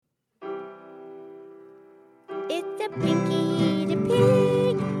It's the Pinky the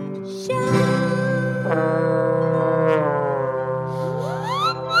Pig Show.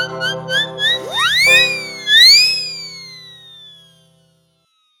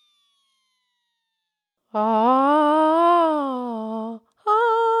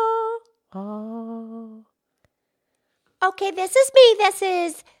 Okay, this is me. This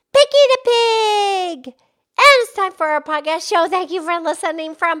is Pinky the Pig. And it's time for our podcast show. Thank you for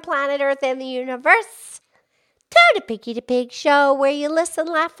listening from planet Earth and the universe to the Pinky the Pig Show, where you listen,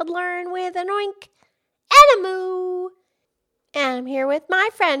 laugh, and learn with an oink and a moo. And I'm here with my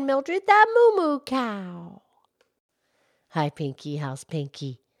friend Mildred the Moo Moo Cow. Hi, Pinky. How's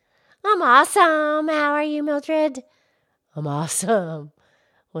Pinky? I'm awesome. How are you, Mildred? I'm awesome.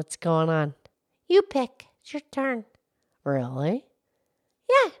 What's going on? You pick. It's your turn. Really?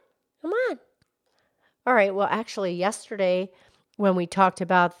 Yeah. Come on. All right. Well, actually, yesterday when we talked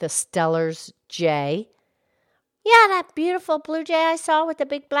about the Stellar's jay, yeah, that beautiful blue jay I saw with the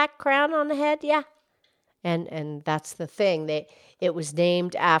big black crown on the head, yeah. And that's the thing. It was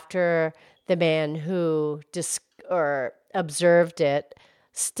named after the man who observed it,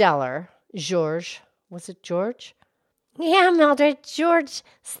 Stellar. George. Was it George? Yeah, Mildred. George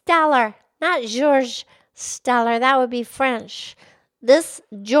Stellar. Not George Stellar. That would be French. This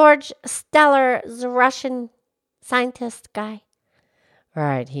George Stellar is a Russian scientist guy. All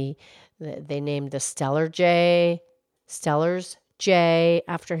right. They named the Stellar's jay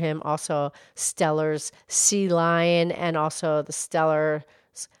after him. Also, Stellar's sea lion and also the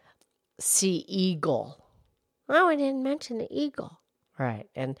Stellar's sea eagle. Oh, I didn't mention the eagle. Right.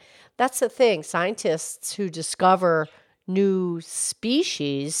 And that's the thing. Scientists who discover new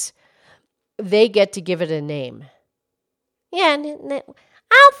species, they get to give it a name. Yeah, and I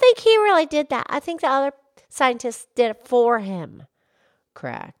don't think he really did that. I think the other scientists did it for him.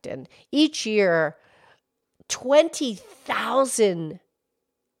 Correct. And each year, 20,000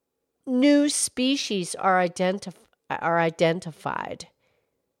 new species are identified,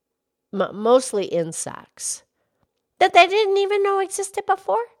 mostly insects, that they didn't even know existed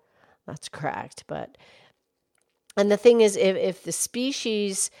before. That's correct. And the thing is, if the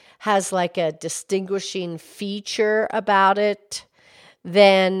species has like a distinguishing feature about it,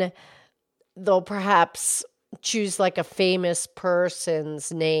 then they'll perhaps choose like a famous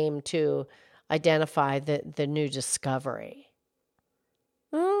person's name to identify the new discovery.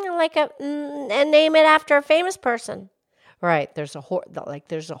 And name it after a famous person. Right. There's a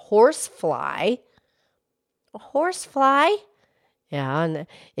horsefly. A horsefly? Yeah, and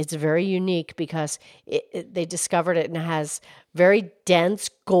it's very unique because they discovered it and it has very dense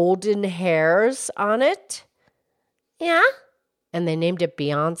golden hairs on it. Yeah? And they named it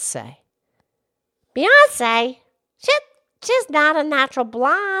Beyonce. Beyonce? She's not a natural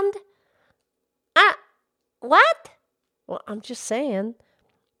blonde. What? Well, I'm just saying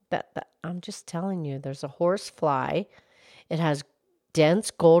that I'm just telling you, there's a horsefly. It has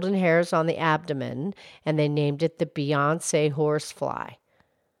dense golden hairs on the abdomen, and they named it the Beyonce horsefly.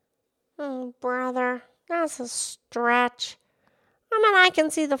 Oh, brother, that's a stretch. I mean, I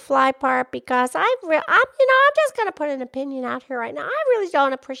can see the fly part because I'm just going to put an opinion out here right now. I really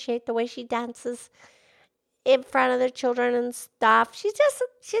don't appreciate the way she dances in front of the children and stuff. She's just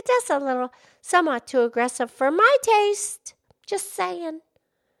a little somewhat too aggressive for my taste. Just saying.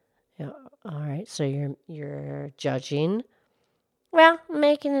 Yeah, all right, so you're judging. Well, I'm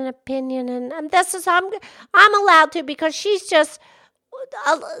making an opinion, and this is I'm allowed to because she's just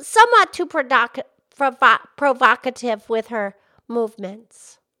somewhat too provocative with her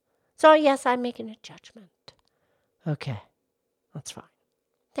movements. So yes, I'm making a judgment. Okay, that's fine.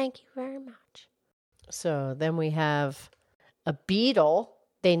 Thank you very much. So then we have a beetle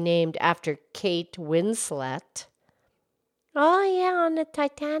they named after Kate Winslet. Oh yeah, on the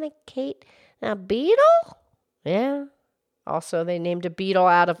Titanic, Kate. A beetle? Yeah. Also, they named a beetle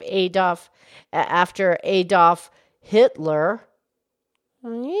after Adolf Hitler.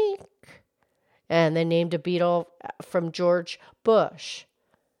 Eek. And they named a beetle from George Bush.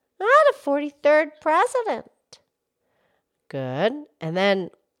 The 43rd president. Good. And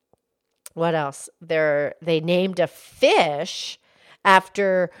then, what else? They named a fish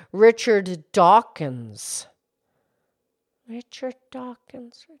after Richard Dawkins. Richard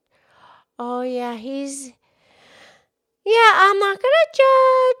Dawkins. Oh, yeah, Yeah, I'm not going to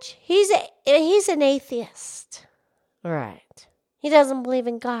judge. He's an atheist. Right. He doesn't believe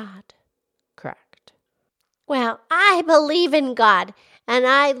in God. Correct. Well, I believe in God, and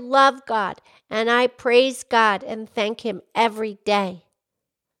I love God, and I praise God and thank Him every day.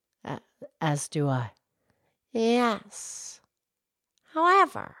 As do I. Yes.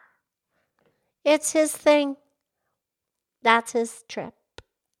 However, it's His thing. That's his trip.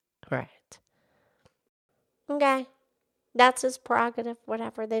 Right. Okay. That's his prerogative,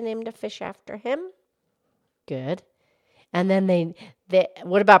 whatever. They named a fish after him. Good. And then they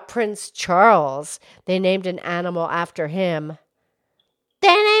what about Prince Charles? They named an animal after him.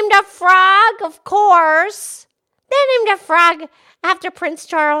 They named a frog, of course. They named a frog after Prince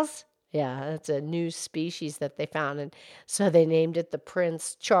Charles. Yeah, it's a new species that they found. And so they named it the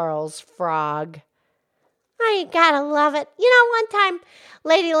Prince Charles frog. Oh, you gotta love it. You know, one time,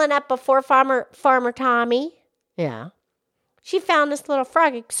 Lady Lynette, before Farmer Tommy, Yeah. she found this little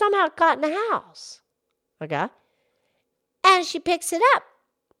frog. It somehow got in the house. Okay. And she picks it up.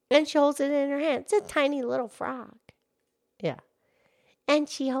 And she holds it in her hand. It's a tiny little frog. Yeah. And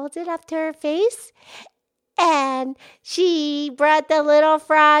she holds it up to her face. And she brought the little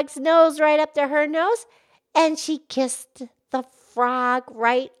frog's nose right up to her nose. And she kissed the frog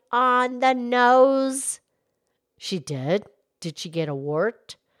right on the nose. She did? Did she get a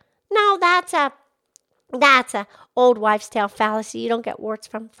wart? No, that's a old wives' tale fallacy. You don't get warts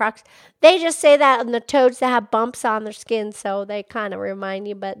from frogs. They just say that on the toads that have bumps on their skin, so they kind of remind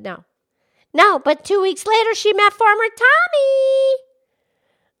you, but no. No, but 2 weeks later, she met Farmer Tommy.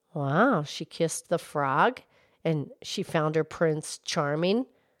 Wow, she kissed the frog and she found her Prince Charming.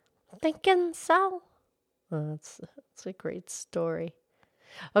 Thinking so. Oh, that's a great story.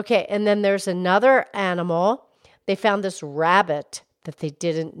 Okay, and then there's another animal. They found this rabbit that they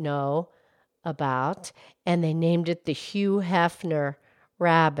didn't know about, and they named it the Hugh Hefner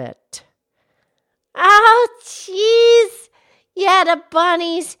rabbit. Oh, jeez. Yeah, the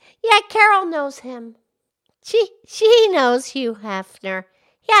bunnies. Yeah, Carol knows him. She knows Hugh Hefner.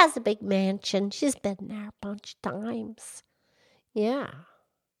 He has a big mansion. She's been there a bunch of times. Yeah.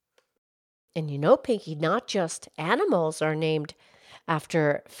 And you know, Pinky, not just animals are named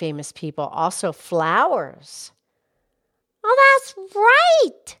after famous people, also flowers. Oh, that's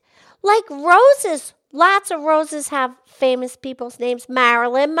right. Like roses. Lots of roses have famous people's names.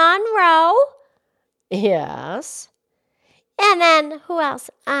 Marilyn Monroe. Yes. And then who else?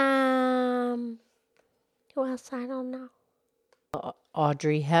 Who else? I don't know.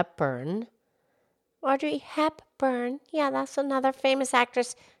 Audrey Hepburn. Audrey Hepburn. Yeah, that's another famous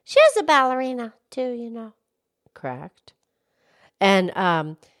actress. She was a ballerina too, you know. Correct.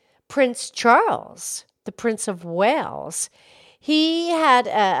 And Prince Charles, the Prince of Wales, he had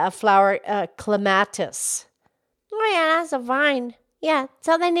a flower, clematis. Oh, yeah, that's a vine. Yeah,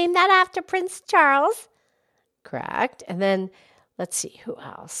 so they named that after Prince Charles. Correct. And then, let's see, who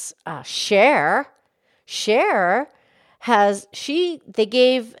else? Cher. Cher has,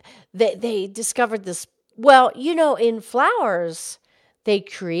 they discovered this, well, you know, in flowers, they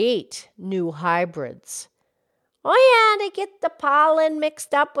create new hybrids. Oh, yeah, they get the pollen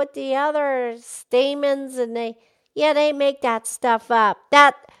mixed up with the other stamens and they make that stuff up.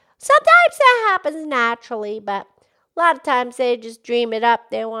 That sometimes that happens naturally, but a lot of times they just dream it up.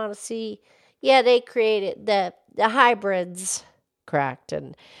 They want to see, they created the hybrids. Correct.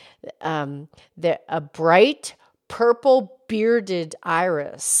 And a bright purple bearded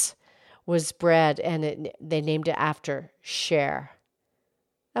iris was bred, and they named it after Cher.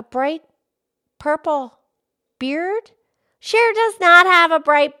 A bright purple beard? Cher does not have a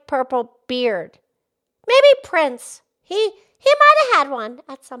bright purple beard. Maybe Prince. He might have had one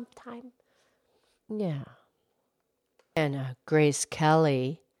at some time. Yeah. And Grace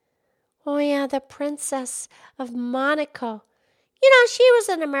Kelly. Oh, yeah, the Princess of Monaco. You know, she was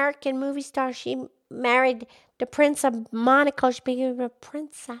an American movie star. She married the Prince of Monaco. She became a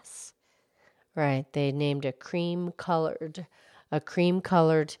princess. Right. They named a cream-colored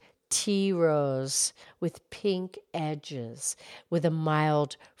tea rose with pink edges with a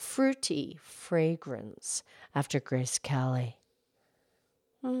mild, fruity fragrance after Grace Kelly.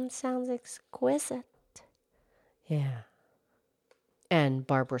 Sounds exquisite. Yeah. And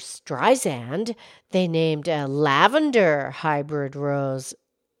Barbra Streisand, they named a lavender hybrid rose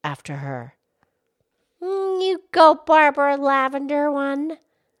after her. You go, Barbara, lavender one.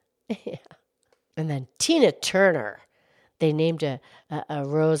 Yeah. And then Tina Turner, they named a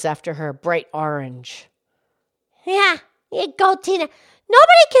rose after her, bright orange. Yeah, you go, Tina.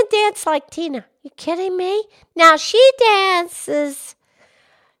 Nobody can dance like Tina. You kidding me? Now, she dances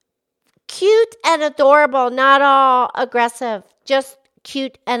cute and adorable, not all aggressive, just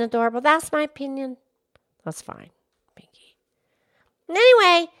cute and adorable. That's my opinion. That's fine, Pinky.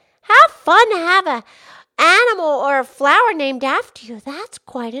 Anyway, how fun to have an animal or a flower named after you. That's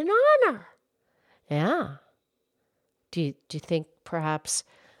quite an honor. Yeah. Do you think perhaps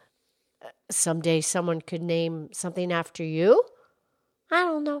someday someone could name something after you? I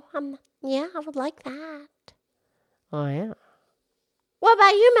don't know. I would like that. Oh, yeah. What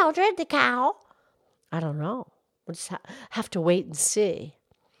about you, Mildred, the cow? I don't know. We'll just have to wait and see.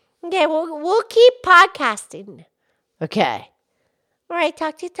 Okay, we'll keep podcasting. Okay. All right,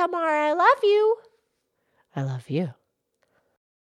 talk to you tomorrow. I love you. I love you.